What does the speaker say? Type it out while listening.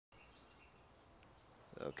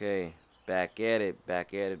Okay, back at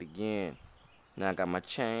it again. Now I got my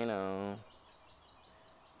chain on,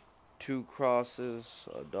 two crosses,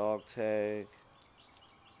 a dog tag,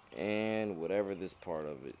 and whatever this part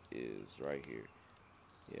of it is right here.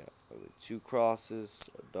 Yeah, two crosses,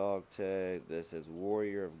 a dog tag that says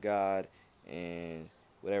Warrior of God, and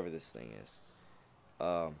whatever this thing is.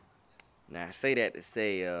 Um, Now I say that to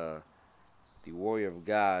say the Warrior of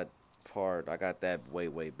God part, I got that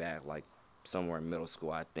way back, like somewhere in middle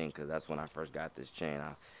school, I think, because that's when I first got this chain.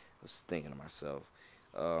 I was thinking to myself,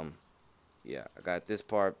 um, yeah, I got this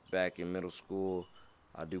part back in middle school.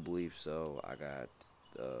 I do believe so. I got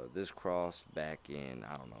this cross back in,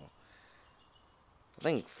 I don't know, I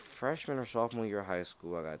think freshman or sophomore year of high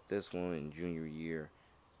school. I got this one in junior year,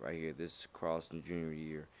 right here. This cross in junior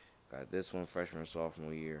year. Got this one freshman or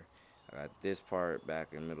sophomore year. I got this part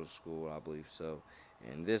back in middle school, I believe so.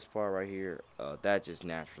 And this part right here, that just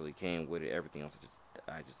naturally came with it. Everything else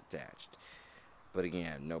I just attached. But again,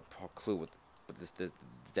 I have no clue what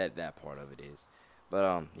that part of it is.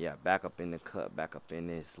 But yeah, back up in the cut, back up in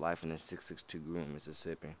this life in the 662 Greenwood,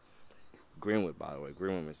 Mississippi. Greenwood, by the way,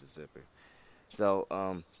 Greenwood, Mississippi. So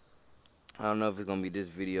I don't know if it's gonna be this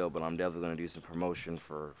video, but I'm definitely gonna do some promotion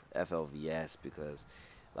for FLVS because,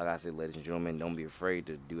 like I said, ladies and gentlemen, don't be afraid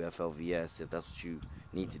to do FLVS if that's what you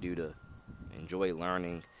need to do to enjoy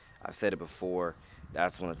learning. I've said it before.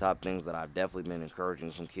 That's one of the top things that I've definitely been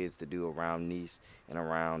encouraging some kids to do around Nice and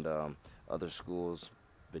around other schools,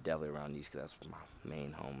 but definitely around Nice because that's my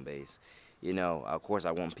main home base. You know, of course,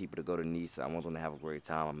 I want people to go to Nice. I want them to have a great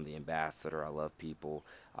time. I'm the ambassador. I love people.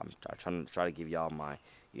 I try to give y'all my,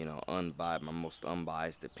 my most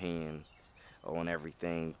unbiased opinions on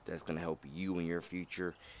everything that's gonna help you in your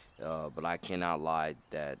future. But I cannot lie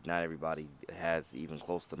that not everybody has even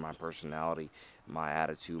close to my personality, my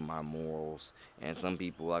attitude, my morals, and some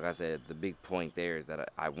people, like I said, the big point there is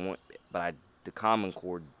that I want, but the common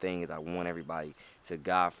core thing is I want everybody to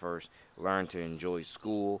God first, learn to enjoy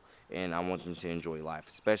school, and I want them to enjoy life,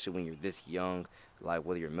 especially when you're this young, like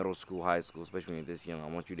whether you're middle school, high school, especially when you're this young. I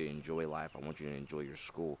want you to enjoy life. I want you to enjoy your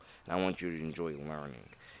school, and I want you to enjoy learning.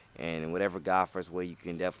 And in whatever God first way you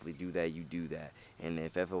can definitely do that, you do that. And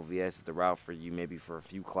if FLVS is the route for you, maybe for a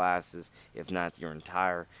few classes, if not your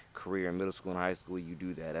entire career in middle school and high school, you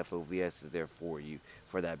do that. FLVS is there for you,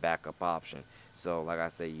 for that backup option. So, like I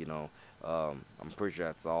say, I'm pretty sure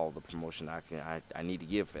that's all the promotion I need to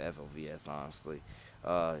give for FLVS, honestly.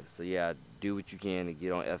 So yeah, do what you can to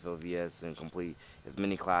get on FLVS and complete as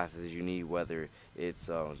many classes as you need, whether it's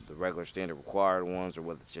the regular standard required ones or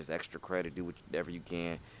whether it's just extra credit. Do whatever you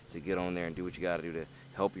can to get on there and do what you got to do to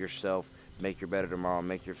help yourself, make your better tomorrow,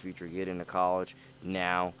 make your future, get into college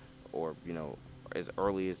now, or as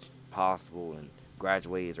early as possible and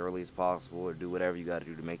graduate as early as possible, or do whatever you got to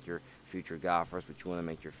do to make your future. God first, but you want to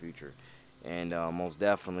make your future, and most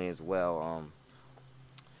definitely as well.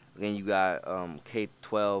 Then you got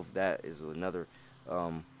K12. That is another,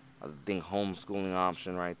 I think, homeschooling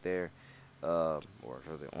option right there, or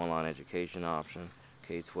should I say online education option.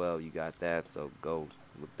 K12, you got that. So go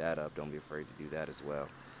look that up. Don't be afraid to do that as well.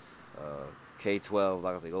 K12,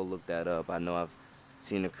 like I said, go look that up. I know I've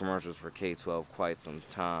seen the commercials for K12 quite some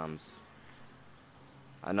times.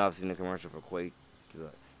 I know I've seen the commercial for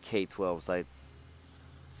K12 sites.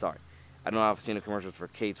 Sorry, I know I've seen the commercials for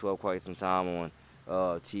K12 quite some time on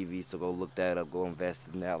TV, so go look that up. Go invest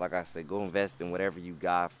in that. Like I said, go invest in whatever you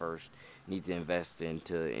got first. Need to invest in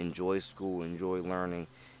to enjoy school, enjoy learning,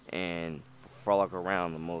 and frolic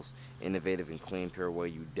around the most innovative and clean, pure way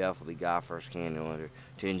you definitely got first can in order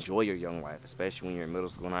to enjoy your young life, especially when you're in middle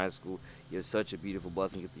school and high school. You have such a beautiful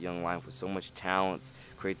blessing to get the young life with so much talents,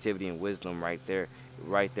 creativity, and wisdom right there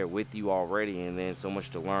with you already, and then so much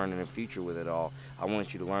to learn in the future with it all. I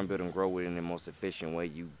want you to learn, build, and grow with it in the most efficient way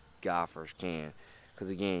you God first can. Because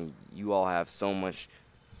again, you all have so much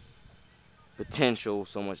potential,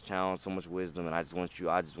 so much talent, so much wisdom, and I just want you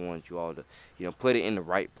all to, put it in the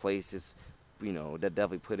right places.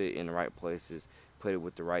 Definitely put it in the right places, put it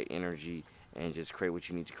with the right energy, and just create what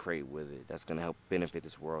you need to create with it. That's gonna help benefit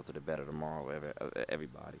this world to the better tomorrow of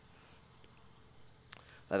everybody.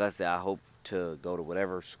 Like I said, I hope to go to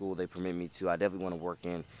whatever school they permit me to. I definitely want to work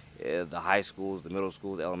in the high schools, the middle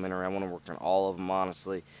schools, the elementary. I want to work in all of them,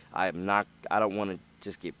 honestly. I don't want to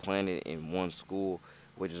just get planted in one school,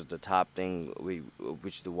 which is the top thing,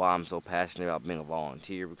 which is why I'm so passionate about being a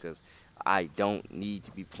volunteer, because I don't need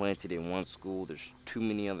to be planted in one school. There's too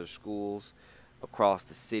many other schools across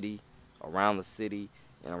the city, and around the state,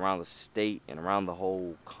 and around the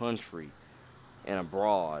whole country and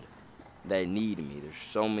abroad that need me. There's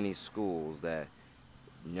so many schools that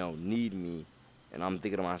need me And I'm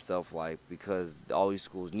thinking to myself, like, because all these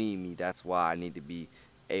schools need me, that's why I need to be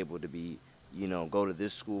able to be, go to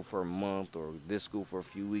this school for a month or this school for a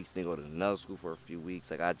few weeks, then go to another school for a few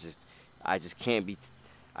weeks. Like, I just can't be,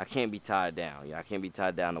 I can't be tied down. I can't be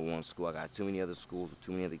tied down to one school. I got too many other schools with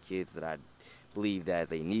too many other kids that I believe that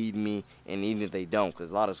they need me, and even if they don't,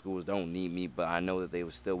 because a lot of schools don't need me, but I know that they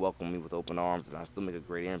would still welcome me with open arms, and I still make a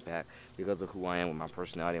great impact because of who I am with my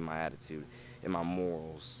personality and my attitude and my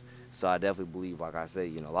morals. So I definitely believe, like I said,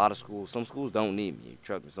 a lot of schools, some schools don't need me.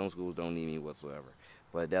 Trust me, some schools don't need me whatsoever.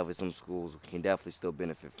 But definitely some schools can definitely still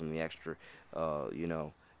benefit from the extra,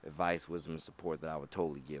 advice, wisdom, and support that I would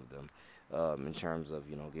totally give them in terms of,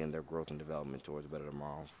 getting their growth and development towards a better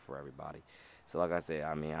tomorrow for everybody. So like I said,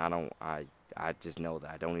 I mean, I just know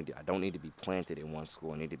that I don't need to be planted in one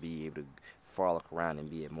school. I need to be able to frolic around and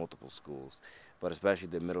be at multiple schools. But especially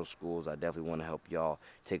the middle schools, I definitely want to help y'all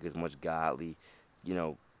take as much godly, you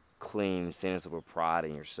know, clean sense of pride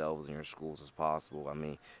in yourselves and your schools as possible. I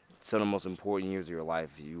mean, some of the most important years of your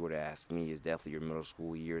life, if you were to ask me, is definitely your middle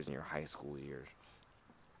school years and your high school years.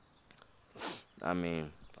 I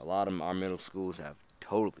mean, a lot of our middle schools have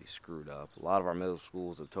totally screwed up. A lot of our middle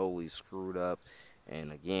schools have totally screwed up,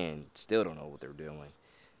 and again, still don't know what they're doing.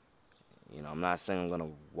 I'm not saying I'm going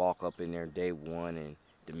to walk up in there day one and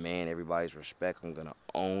demand everybody's respect. I'm going to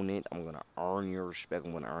own it. I'm going to earn your respect.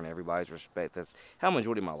 I'm going to earn everybody's respect. That's how the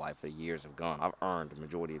majority of my life for years have gone. I've earned the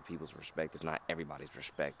majority of people's respect, if not everybody's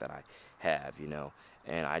respect that I have.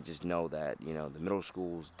 And I just know that, the middle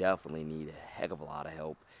schools definitely need a heck of a lot of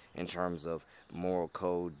help in terms of moral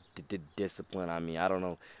code, discipline. I mean, I don't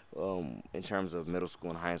know, in terms of middle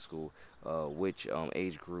school and high school, which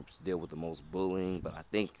age groups deal with the most bullying, but I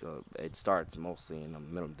think it starts mostly in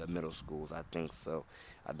the middle schools. I think so.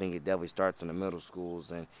 I think it definitely starts in the middle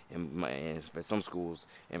schools, and for some schools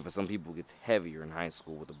and for some people, it gets heavier in high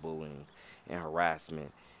school with the bullying and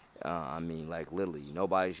harassment. I mean, like, literally,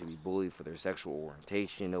 nobody should be bullied for their sexual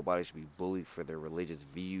orientation. Nobody should be bullied for their religious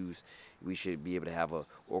views. We should be able to have a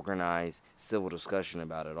organized civil discussion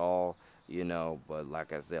about it all. But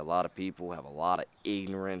like I said, a lot of people have a lot of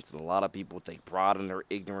ignorance, and a lot of people take pride in their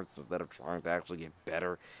ignorance instead of trying to actually get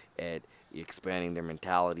better at expanding their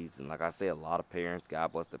mentalities. And like I say, a lot of parents,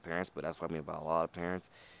 God bless the parents, but that's what I mean by a lot of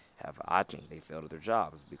parents I think they failed at their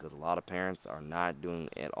jobs, because a lot of parents are not doing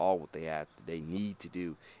at all what they need to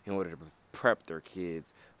do in order to prep their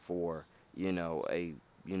kids for,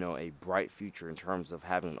 a bright future in terms of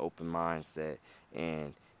having an open mindset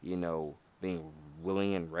and, being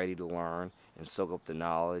willing and ready to learn and soak up the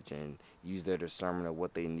knowledge and use their discernment of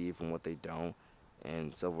what they need from what they don't,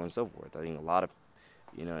 and so on and so forth. I think a lot of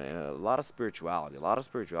and a lot of spirituality. A lot of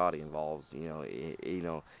spirituality involves,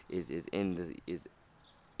 is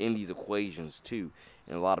in these equations too,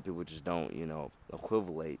 and a lot of people just don't,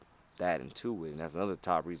 equivalate that into it, and that's another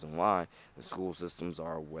top reason why the school systems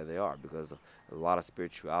are where they are, because a lot of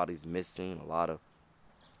spirituality is missing.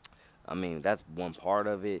 I mean, that's one part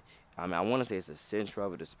of it. I mean, I want to say it's the center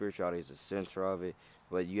of it. The spirituality is the center of it.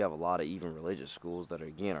 But you have a lot of even religious schools that,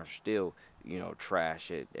 again, are still,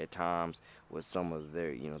 trash at times with some of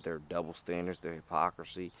their double standards, their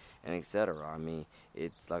hypocrisy, and etc. I mean,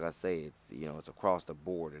 it's like I say, it's across the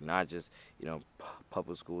board, and not just,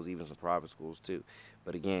 public schools, even some private schools too.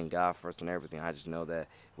 But again, God first and everything. I just know that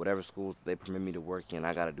whatever schools they permit me to work in,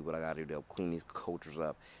 I got to do what I got to do to help clean these cultures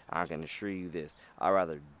up. I can assure you this: I'd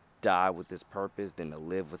rather die with this purpose than to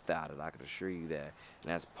live without it. I can assure you that.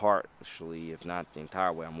 And that's partially, if not the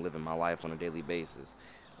entire way I'm living my life on a daily basis.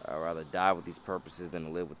 I'd rather die with these purposes than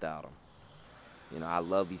to live without them. I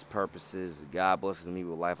love these purposes. God blesses me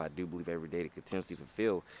with life. I do believe every day to continuously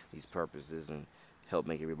fulfill these purposes and help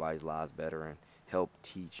make everybody's lives better, and help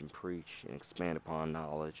teach and preach and expand upon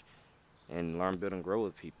knowledge and learn, build, and grow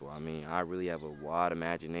with people. I mean, I really have a wide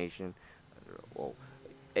imagination. Well,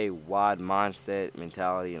 a wide mindset,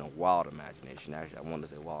 mentality, and a wild imagination. Actually, I wanted to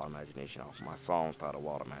say wild imagination off my song title,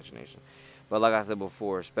 Wild Imagination. But like I said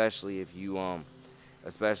before, especially if you,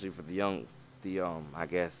 especially for the young, I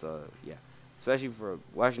guess, yeah. Especially for,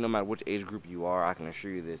 well, actually, no matter which age group you are, I can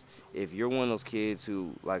assure you this. If you're one of those kids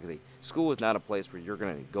who, like I say, school is not a place where you're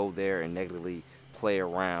going to go there and negatively play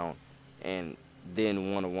around and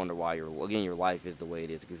then want to wonder why your life is the way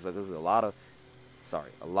it is. Because like, there's a lot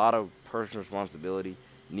of personal responsibility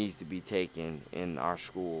needs to be taken in our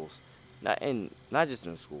schools, not just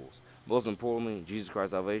in the schools. Most importantly, Jesus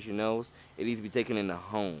Christ Salvation knows it needs to be taken in the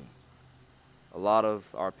home. A lot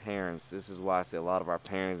of our parents, this is why I say a lot of our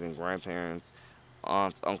parents and grandparents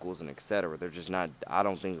aunts, uncles, and etc. They're just not. I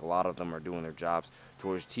don't think a lot of them are doing their jobs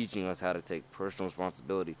towards teaching us how to take personal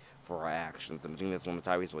responsibility for our actions. And I think that's one of the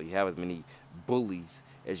top reasons why you have as many bullies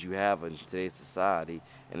as you have in today's society,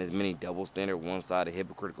 and as many double standard, one-sided,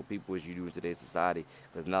 hypocritical people as you do in today's society,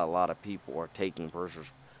 because not a lot of people are taking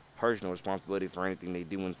personal responsibility for anything they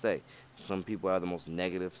do and say. Some people have the most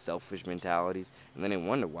negative, selfish mentalities, and then they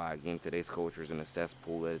wonder why, again, today's culture is in a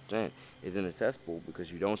cesspool that it's in. It's in a cesspool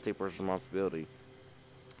because you don't take personal responsibility,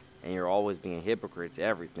 and you're always being a hypocrite to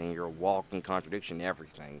everything. You're a walking contradiction to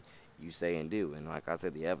everything you say and do. And like I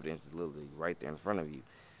said, the evidence is literally right there in front of you.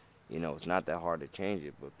 You know, it's not that hard to change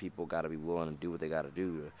it, but people got to be willing to do what they got to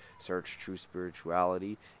do to search true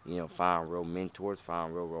spirituality, you know, find real mentors,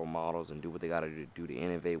 find real role models, and do what they got to do to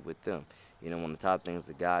innovate with them. You know, one of the top things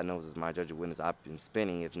that God knows is my judge of witness I've been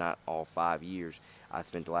spending, if not all 5 years, I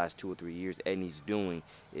spent the last 2 or 3 years, and he's doing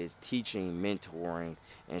is teaching, mentoring,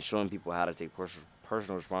 and showing people how to take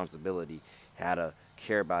personal responsibility, how to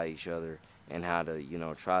care about each other, and how to, you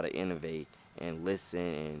know, try to innovate and listen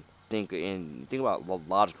and think about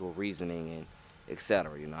logical reasoning and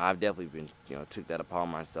etc. You know, I've definitely been, you know, took that upon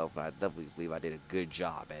myself, and I definitely believe I did a good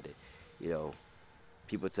job at it. You know,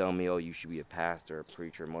 people tell me, oh, you should be a pastor, a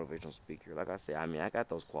preacher, a motivational speaker. Like I said, I mean, I got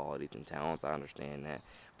those qualities and talents. I understand that.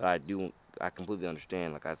 But I completely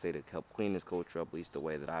understand, like I say, to help clean this culture up, at least the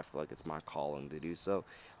way that I feel like it's my calling to do so,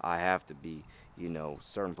 I have to be, you know,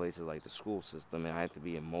 certain places like the school system, and I have to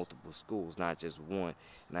be in multiple schools, not just one.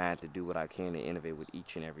 And I have to do what I can to innovate with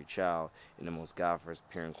each and every child in the most God-first,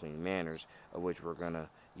 pure and clean manners, of which we're going to,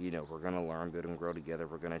 you know, we're going to learn, build, and grow together.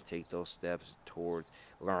 We're going to take those steps towards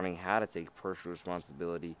learning how to take personal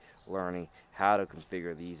responsibility, learning how to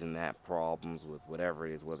configure these and that problems with whatever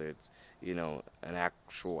it is, whether it's, you know, an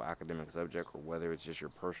actual academic subject or whether it's just your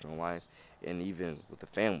personal life. And even with the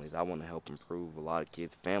families, I want to help improve a lot of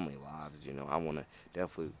kids' family lives. You know, I want to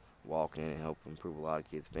definitely walk in and help improve a lot of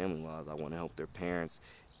kids' family lives. I want to help their parents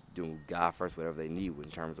do God first, whatever they need, in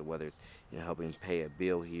terms of whether it's, you know, helping pay a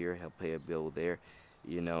bill here, help pay a bill there,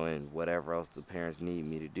 you know, and whatever else the parents need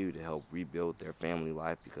me to do to help rebuild their family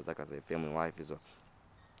life. Because like I said, family life is a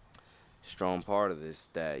strong part of this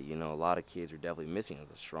that, you know, a lot of kids are definitely missing,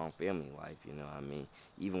 is a strong family life. You know, I mean,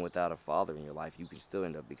 even without a father in your life, you can still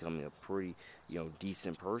end up becoming a pretty, you know,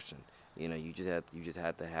 decent person. You know, you just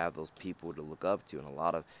have to have those people to look up to, and a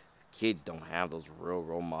lot of kids don't have those real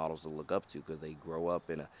role models to look up to because they grow up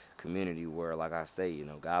in a community where, like I say, you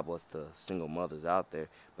know, God bless the single mothers out there,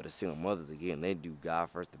 but the single mothers, again, they do God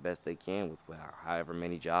first the best they can with however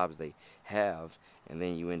many jobs they have, and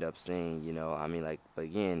then you end up seeing, you know, I mean, like,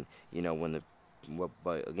 again, you know, when the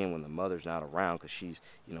mother's not around because she's,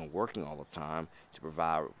 you know, working all the time to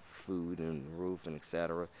provide food and roof and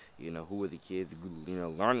etc., you know, who are the kids, you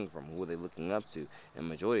know, learning from? Who are they looking up to? And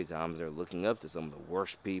majority of times they're looking up to some of the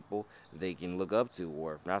worst people they can look up to,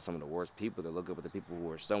 or if not some of the worst people, they look up at the people who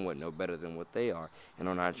are somewhat no better than what they are and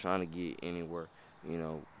are not trying to get anywhere, you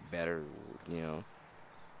know, better. You know,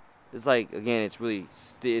 it's like, again, it's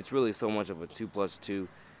really so much of a 2 plus 2,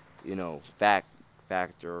 you know,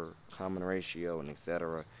 factor, common ratio, and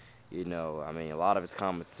etc. You know, I mean, a lot of it's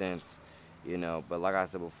common sense, you know, but like I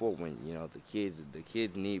said before, when, you know, the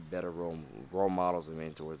kids need better role models and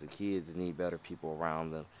mentors. The kids need better people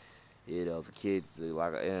around them. You know, the kids,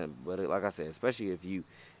 but like I said, especially if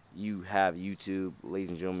you have YouTube,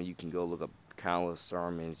 ladies and gentlemen, you can go look up countless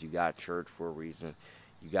sermons. You got church for a reason.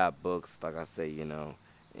 You got books, like I say, you know,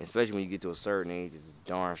 especially when you get to a certain age, it's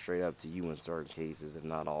darn straight up to you in certain cases, if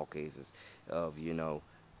not all cases, of, you know,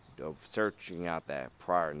 of searching out that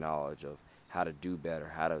prior knowledge of how to do better,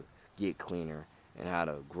 how to get cleaner, and how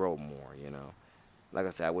to grow more, you know. Like I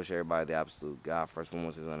said, I wish everybody the absolute God first one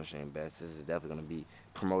was his unashamed best. This is definitely going to be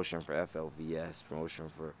promotion for FLVS, promotion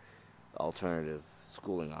for alternative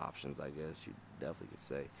schooling options, I guess you definitely could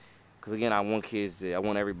say. Because, again, I want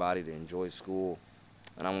everybody to enjoy school,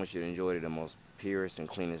 and I want you to enjoy it in the most purest and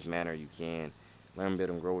cleanest manner you can. Learn, build,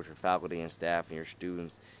 and grow with your faculty and staff and your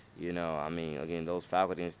students. You know, I mean, again, those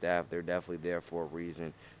faculty and staff, they're definitely there for a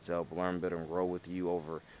reason to help learn, build, and grow with you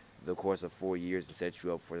over the course of 4 years and set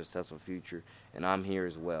you up for a successful future. And I'm here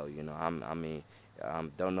as well. You know, I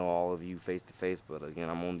don't know all of you face to face, but again,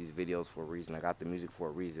 I'm on these videos for a reason. I got the music for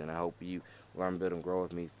a reason. I hope you learn, build, and grow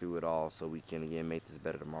with me through it all, so we can, again, make this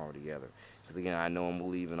better tomorrow together. Because, again, I know and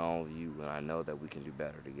believe in all of you, and I know that we can do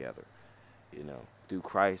better together. You know, through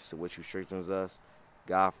Christ, which who strengthens us,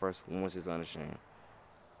 God first, once is unashamed.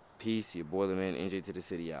 Peace, your boy the man, NJ to the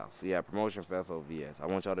city out. So yeah, promotion for FLVS. I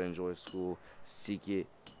want y'all to enjoy school, seek it,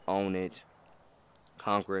 own it,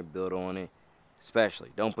 conquer it, build on it.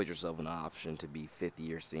 Especially, don't put yourself in the option to be 50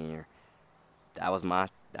 year senior. That was my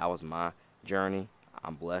journey.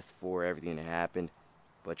 I'm blessed for everything that happened.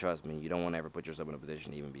 But trust me, you don't want to ever put yourself in a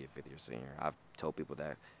position to even be a fifth-year senior. I've told people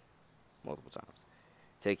that multiple times.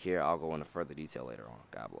 Take care. I'll go into further detail later on.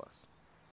 God bless.